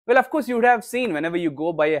Well, of course, you would have seen whenever you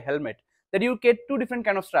go buy a helmet that you get two different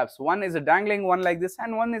kind of straps. One is a dangling one like this,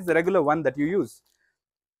 and one is the regular one that you use.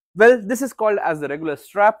 Well, this is called as the regular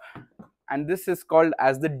strap, and this is called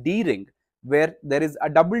as the D-ring, where there is a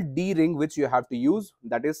double D-ring which you have to use.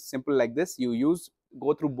 That is simple like this. You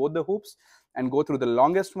go through both the hoops and go through the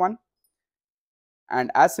longest one,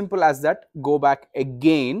 and as simple as that, go back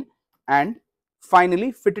again and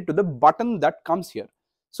finally fit it to the button that comes here.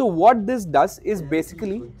 So what this does is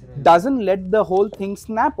basically doesn't let the whole thing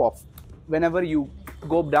snap off whenever you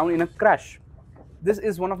go down in a crash. This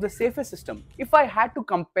is one of the safest system. If I had to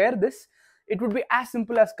compare this, it would be as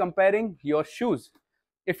simple as comparing your shoes.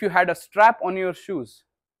 If you had a strap on your shoes,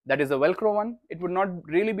 that is a Velcro one, it would not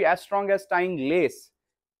really be as strong as tying lace.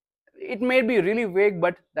 It may be really vague,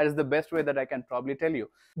 but that is the best way that I can probably tell you.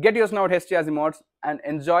 Get yours now at HTRZ Mods and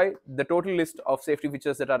enjoy the total list of safety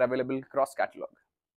features that are available cross catalog.